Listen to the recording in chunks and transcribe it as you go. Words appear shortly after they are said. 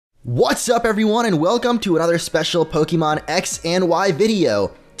What's up everyone, and welcome to another special Pokemon X and Y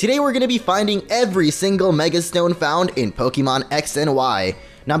video. Today we're going to be finding every single Mega Stone found in Pokemon X and Y.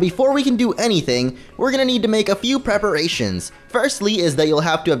 Now before we can do anything, we're going to need to make a few preparations. Firstly is that you'll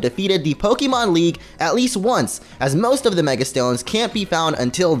have to have defeated the Pokemon League at least once, as most of the Mega Stones can't be found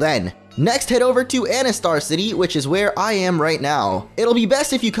until then. Next, head over to Anistar City, which is where I am right now. It'll be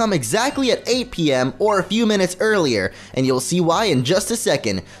best if you come exactly at 8 PM or a few minutes earlier, and you'll see why in just a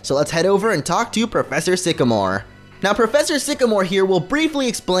second. So let's head over and talk to Professor Sycamore. Now, Professor Sycamore here will briefly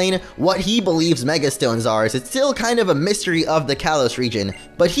explain what he believes Mega Stones are, as it's still kind of a mystery of the Kalos region,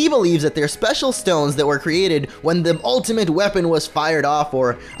 but he believes that they're special stones that were created when the ultimate weapon was fired off,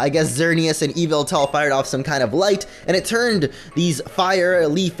 or I guess Xerneas and Yveltal fired off some kind of light, and it turned these fire,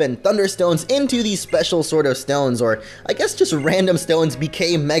 leaf, and thunder stones into these special sort of stones, or I guess just random stones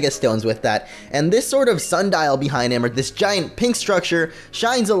became Mega Stones with that. And this sort of sundial behind him, or this giant pink structure,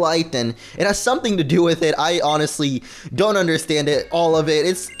 shines a light, and it has something to do with it. I honestly don't understand it, all of it.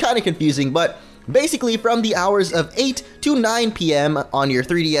 It's kind of confusing, but basically from the hours of 8 to 9 PM on your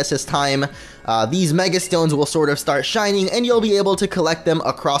 3DS's time, these Mega Stones will sort of start shining, and you'll be able to collect them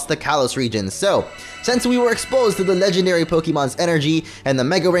across the Kalos region. So, since we were exposed to the legendary Pokemon's energy, and the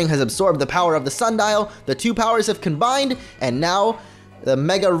Mega Ring has absorbed the power of the sundial, the two powers have combined, and now the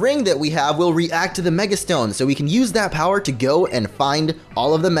Mega Ring that we have will react to the Mega Stones, so we can use that power to go and find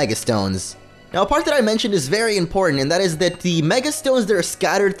all of the Mega Stones. Now, a part that I mentioned is very important, and that is that the Mega Stones that are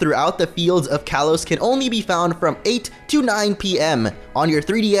scattered throughout the fields of Kalos can only be found from 8 to 9 PM on your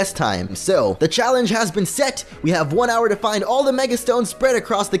 3DS time. So, the challenge has been set. We have 1 hour to find all the Mega Stones spread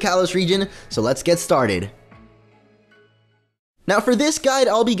across the Kalos region, so let's get started. Now for this guide,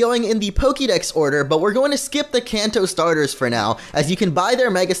 I'll be going in the Pokédex order, but we're going to skip the Kanto starters for now, as you can buy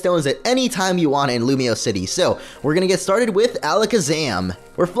their Mega Stones at any time you want in Lumiose City. So, we're going to get started with Alakazam.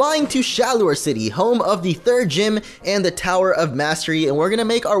 We're flying to Shalor City, home of the 3rd gym and the Tower of Mastery, and we're going to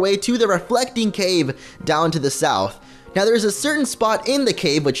make our way to the Reflecting Cave down to the south. Now there's a certain spot in the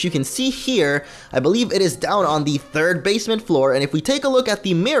cave, which you can see here. I believe it is down on the 3rd basement floor, and if we take a look at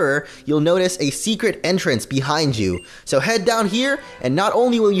the mirror, you'll notice a secret entrance behind you. So head down here, and not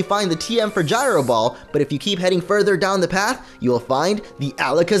only will you find the TM for Gyro Ball, but if you keep heading further down the path, you will find the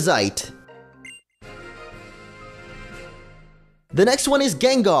Alakazite. The next one is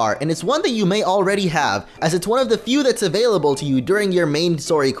Gengar, and it's one that you may already have, as it's one of the few that's available to you during your main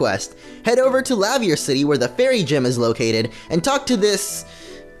story quest. Head over to Lavier City, where the Fairy Gym is located, and talk to this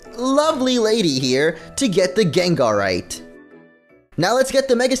lovely lady here to get the Gengarite. Now let's get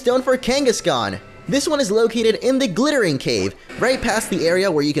the Mega Stone for Kangaskhan. This one is located in the Glittering Cave, right past the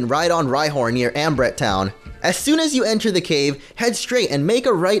area where you can ride on Rhyhorn near Ambret Town. As soon as you enter the cave, head straight and make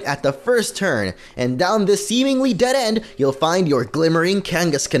a right at the first turn, and down this seemingly dead end, you'll find your glimmering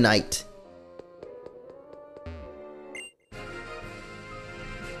Kangaskhanite.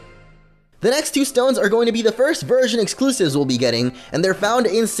 The next two stones are going to be the first version exclusives we'll be getting, and they're found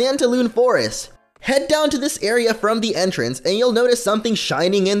in Santaloon Forest. Head down to this area from the entrance, and you'll notice something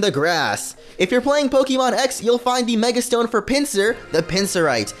shining in the grass. If you're playing Pokemon X, you'll find the Mega Stone for Pinsir, the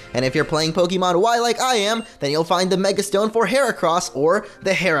Pinsirite. And if you're playing Pokemon Y like I am, then you'll find the Mega Stone for Heracross, or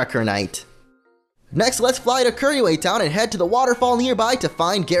the Heracronite. Next, let's fly to Kuriway Town and head to the waterfall nearby to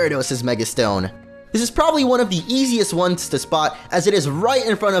find Gyarados' Mega Stone. This is probably one of the easiest ones to spot, as it is right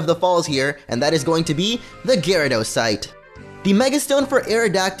in front of the falls here, and that is going to be the Gyaradosite. The Mega Stone for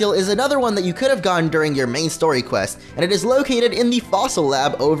Aerodactyl is another one that you could have gotten during your main story quest, and it is located in the Fossil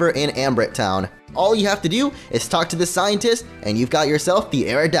Lab over in Ambret Town. All you have to do is talk to the scientist, and you've got yourself the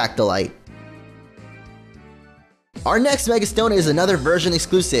Aerodactylite. Our next Mega Stone is another version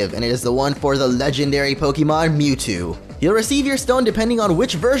exclusive, and it is the one for the legendary Pokemon Mewtwo. You'll receive your stone depending on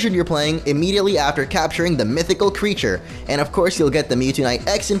which version you're playing immediately after capturing the mythical creature. And of course you'll get the Mewtwonite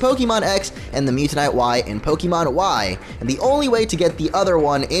X in Pokemon X and the Mewtwonite Y in Pokemon Y. And the only way to get the other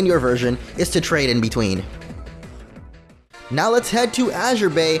one in your version is to trade in between. Now let's head to Azure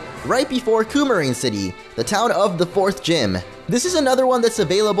Bay, right before Coumarine City, the town of the 4th gym. This is another one that's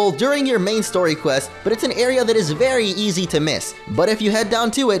available during your main story quest, but it's an area that is very easy to miss. But if you head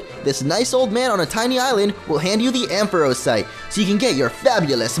down to it, this nice old man on a tiny island will hand you the Ampharosite, so you can get your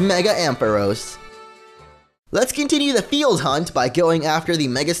fabulous Mega Ampharos. Let's continue the field hunt by going after the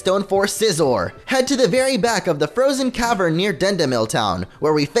Mega Stone for Scizor. Head to the very back of the frozen cavern near Dendamil Town,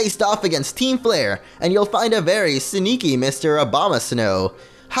 where we faced off against Team Flare, and you'll find a very sneaky Mr. Abomasite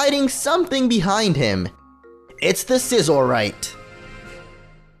hiding something behind him. It's the Scizorite.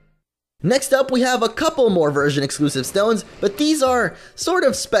 Next up, we have a couple more version exclusive stones, but these are sort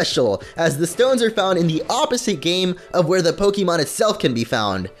of special, as the stones are found in the opposite game of where the Pokemon itself can be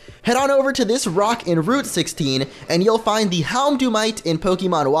found. Head on over to this rock in Route 16, and you'll find the Houndoominite in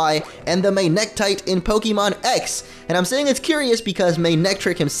Pokemon Y, and the Manectite in Pokemon X. And I'm saying it's curious because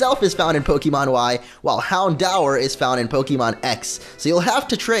Manectric himself is found in Pokemon Y, while Houndour is found in Pokemon X. So you'll have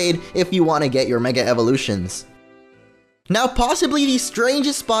to trade if you want to get your Mega Evolutions. Now, possibly the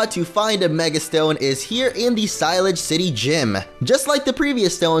strangest spot to find a Mega Stone is here in the Silage City Gym. Just like the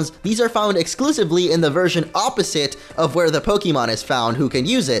previous stones, these are found exclusively in the version opposite of where the Pokemon is found who can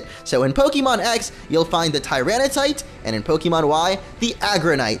use it. So in Pokemon X, you'll find the Tyranitarite, and in Pokemon Y, the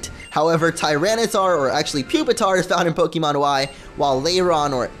Aggronite. However, Tyranitar, or actually Pupitar, is found in Pokemon Y, while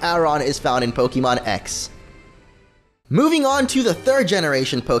Lairon or Aron is found in Pokemon X. Moving on to the 3rd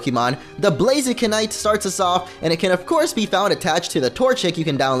generation Pokemon, the Blazikenite starts us off, and it can of course be found attached to the Torchic you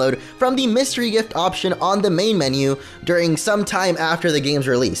can download from the mystery gift option on the main menu during some time after the game's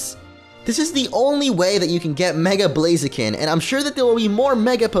release. This is the only way that you can get Mega Blaziken, and I'm sure that there will be more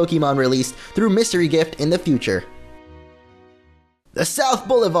Mega Pokemon released through mystery gift in the future. The South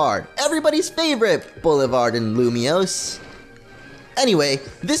Boulevard, everybody's favorite boulevard in Lumiose. Anyway,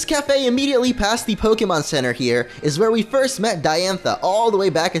 this cafe immediately past the Pokemon Center here is where we first met Diantha all the way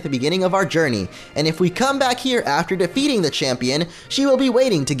back at the beginning of our journey, and if we come back here after defeating the champion, she will be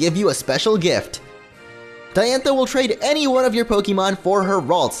waiting to give you a special gift. Diantha will trade any one of your Pokemon for her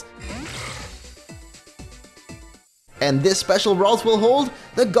Ralts, and this special Ralt will hold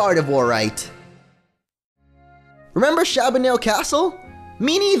the Gardevoirite. Remember Chabanel Castle?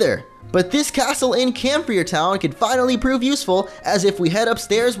 Me neither! But this castle in Camphor Town could finally prove useful, as if we head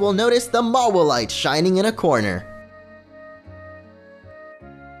upstairs we'll notice the Mawilite shining in a corner.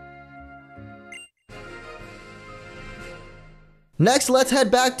 Next, let's head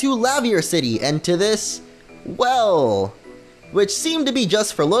back to Lavier City and to this well, which seemed to be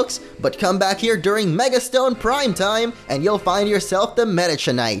just for looks, but come back here during Mega Stone Prime Time and you'll find yourself the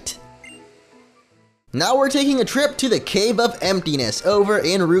Medichamite. Now we're taking a trip to the Cave of Emptiness over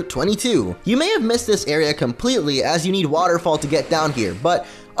in Route 22. You may have missed this area completely as you need Waterfall to get down here, but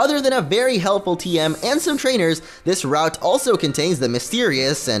other than a very helpful TM and some trainers, this route also contains the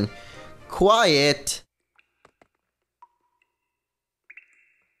mysterious and quiet,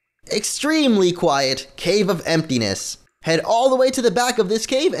 extremely quiet Cave of Emptiness. Head all the way to the back of this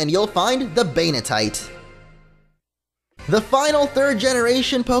cave and you'll find the Banettite. The final 3rd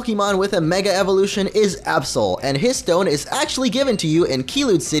generation Pokemon with a Mega Evolution is Absol, and his stone is actually given to you in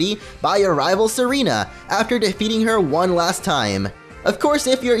Keelud City by your rival Serena, after defeating her one last time. Of course,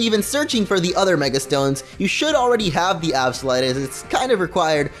 if you're even searching for the other Mega Stones, you should already have the Absolite as it's kind of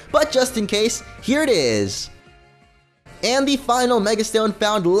required, but just in case, here it is. And the final Mega Stone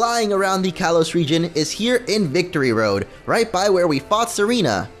found lying around the Kalos region is here in Victory Road, right by where we fought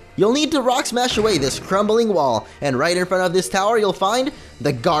Serena. You'll need to rock smash away this crumbling wall, and right in front of this tower you'll find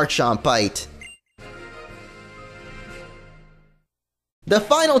the Garchompite. The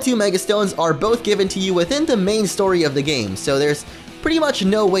final 2 Mega Stones are both given to you within the main story of the game, so there's pretty much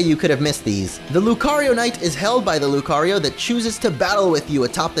no way you could have missed these. The Lucarionite is held by the Lucario that chooses to battle with you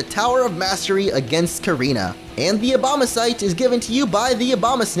atop the Tower of Mastery against Karina. And the Abomasite is given to you by the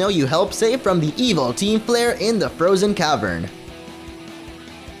Abomasnow you helped save from the evil Team Flare in the Frozen Cavern.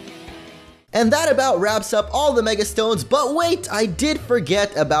 And that about wraps up all the Mega Stones, but wait, I did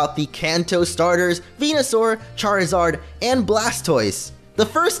forget about the Kanto starters, Venusaur, Charizard, and Blastoise. The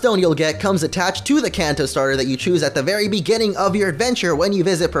first stone you'll get comes attached to the Kanto starter that you choose at the very beginning of your adventure when you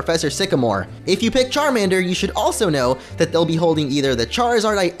visit Professor Sycamore. If you pick Charmander, you should also know that they'll be holding either the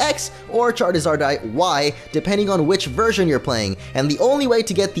Charizardite X or Charizardite Y, depending on which version you're playing, and the only way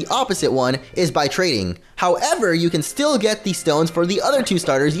to get the opposite one is by trading. However, you can still get the stones for the other 2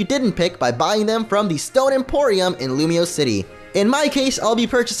 starters you didn't pick by buying them from the Stone Emporium in Lumiose City. In my case, I'll be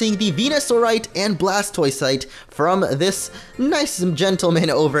purchasing the Venusaurite and Blastoisite from this nice gentleman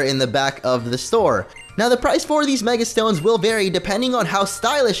over in the back of the store. Now, the price for these Mega Stones will vary depending on how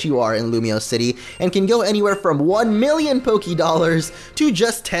stylish you are in Lumiose City, and can go anywhere from 1 million Pokédollars to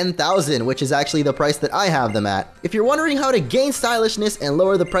just 10,000, which is actually the price that I have them at. If you're wondering how to gain stylishness and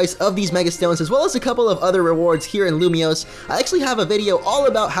lower the price of these Mega Stones, as well as a couple of other rewards here in Lumiose, I actually have a video all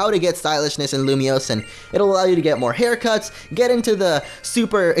about how to get stylishness in Lumiose, and it'll allow you to get more haircuts, get into the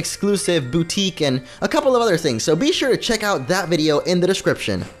super exclusive boutique, and a couple of other things, so be sure to check out that video in the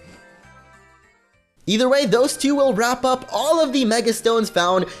description. Either way, those two will wrap up all of the Mega Stones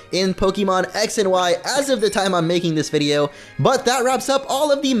found in Pokemon X and Y as of the time I'm making this video, but that wraps up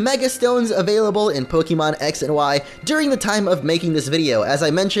all of the Mega Stones available in Pokemon X and Y during the time of making this video. As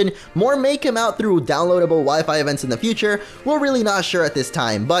I mentioned, more may come out through downloadable Wi-Fi events in the future. We're really not sure at this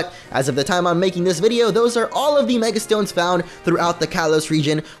time, but as of the time I'm making this video, those are all of the Mega Stones found throughout the Kalos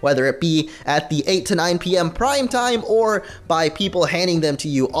region, whether it be at the 8 to 9 p.m. prime time or by people handing them to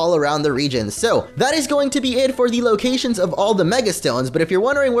you all around the region. So that is going to be it for the locations of all the Mega Stones, but if you're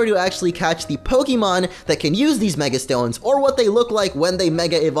wondering where to actually catch the Pokemon that can use these Mega Stones, or what they look like when they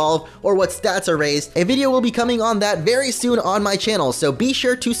Mega Evolve, or what stats are raised, a video will be coming on that very soon on my channel, so be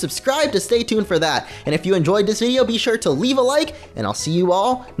sure to subscribe to stay tuned for that. And if you enjoyed this video, be sure to leave a like, and I'll see you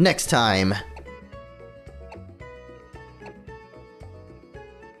all next time.